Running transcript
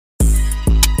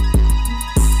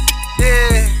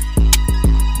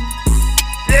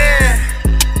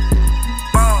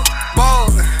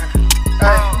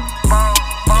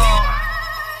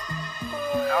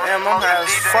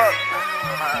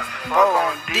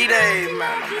D-Day,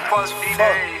 man. Fuck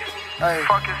D-Day. Hey.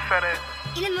 Fuck his fat ass.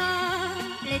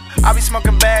 I be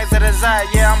smoking bags of the Zai,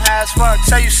 yeah, I'm high as fuck.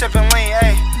 Say you sippin' lean,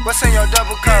 ayy, what's in your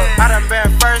double cup? I done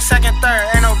been first, second, third,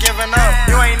 ain't no giving up.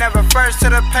 You ain't never first to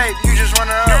the Pape, you just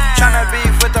runnin' up. Tryna beef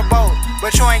with the boat,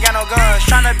 but you ain't got no guns.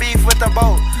 Tryna beef with the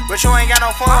boat, but you ain't got no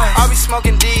funds. I be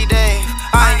smoking D-Day,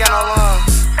 I ain't got no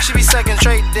lungs. She be sucking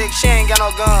straight dick, she ain't got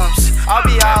no gums. I'll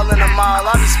be all in the mall,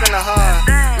 I be spinning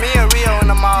hun. Me and Rio in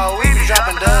the mall, we be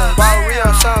dropping dubs. Bought Rio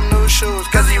some new shoes,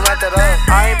 cause he rented up.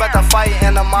 I ain't about to fight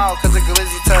in the mall, cause the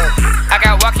glizzy tough. I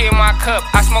got walkie in my cup,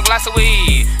 I smoke lots of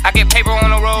weed. I get paper on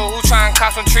the road, who tryna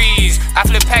cop some trees? I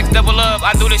flip packs, double up,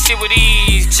 I do this shit with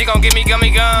ease. She gon' give me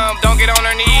gummy gum, don't get on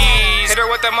her knees. Hit her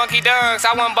with the monkey dunks,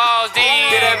 I want balls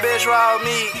deep. Get that bitch raw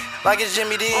meat, like it's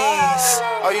Jimmy Dean's.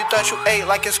 Oh, you thought you ate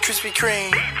like it's Krispy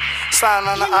Kreme. Sliding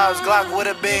on the eyes, Glock with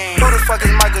a beam. Who the fuck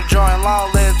is Michael Jordan,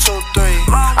 long live 2-3.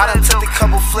 I done took a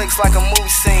couple flicks like a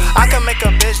movie scene. I can make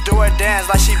a bitch do her dance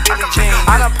like she Billie Jean.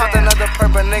 I done popped another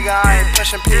purple nigga, I ain't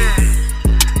pushing P.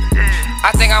 I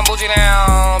think I'm Gucci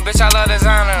down, bitch I love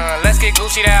designer, let's get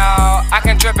Gucci down. I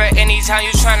can drip it anytime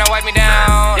you tryna wipe me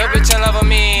down. Yo bitch in love with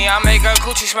me, I make her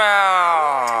Gucci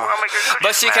smile.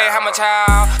 But she can't have my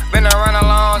child, been around a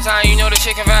long time, you know the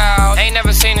chicken valve. Ain't never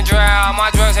seen a drought,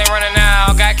 my drugs ain't running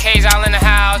out. Got K's all in the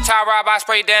house, tie rob I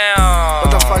spray down.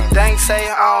 What the fuck Dank say?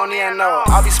 I don't even know.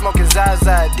 I be smoking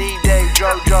Zaza, D-Day,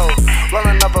 Dro.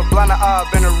 Rolling up a blunt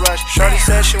up in a rush. Shorty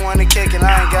said she wanna kick and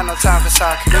I ain't got no time for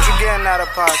soccer. Bitch, you getting out of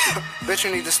pocket. Bitch,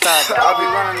 you need to stop it. I be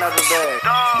running another bag.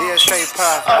 Yeah, straight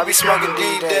pop. I be smoking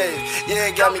D-Day.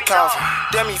 Yeah, it got me coughing.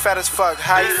 Damn, he fat as fuck.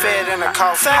 How he fed in a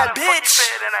coffin? Fat bitch.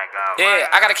 Yeah,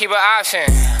 I gotta keep an option.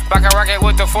 Back a rocket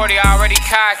with the 40 already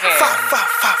cocking. Fuck.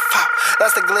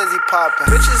 That's the glizzy poppin'.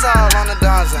 Bitches all on the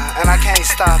Donza, and I can't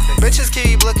stop it. Bitches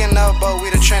keep looking up, but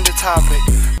we the trending topic.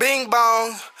 Bing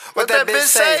bong. What that bitch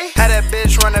say? Had that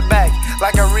bitch running back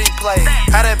like a replay.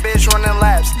 Had that bitch running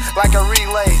laps like a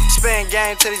relay. Spin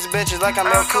game to these bitches like I'm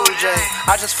El Cool J.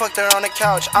 I just fucked her on the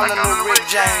couch, I'm the new Rick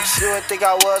James. You would think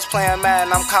I was playing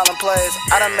Madden, I'm calling plays.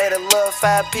 I done made a little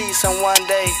fat piece in one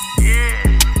day.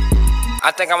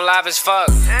 I think I'm live as fuck.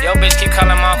 Yo bitch keep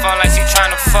calling my phone like she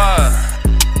tryna fuck.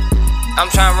 I'm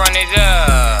tryna run it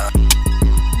up.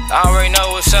 I already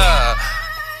know what's up.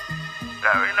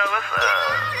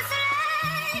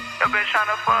 Yo bitch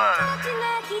tryna fuck.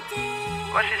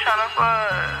 What she tryna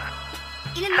fuck?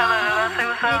 Tell her that I say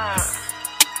what's up.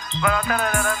 But don't tell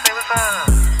her that I say what's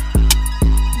up.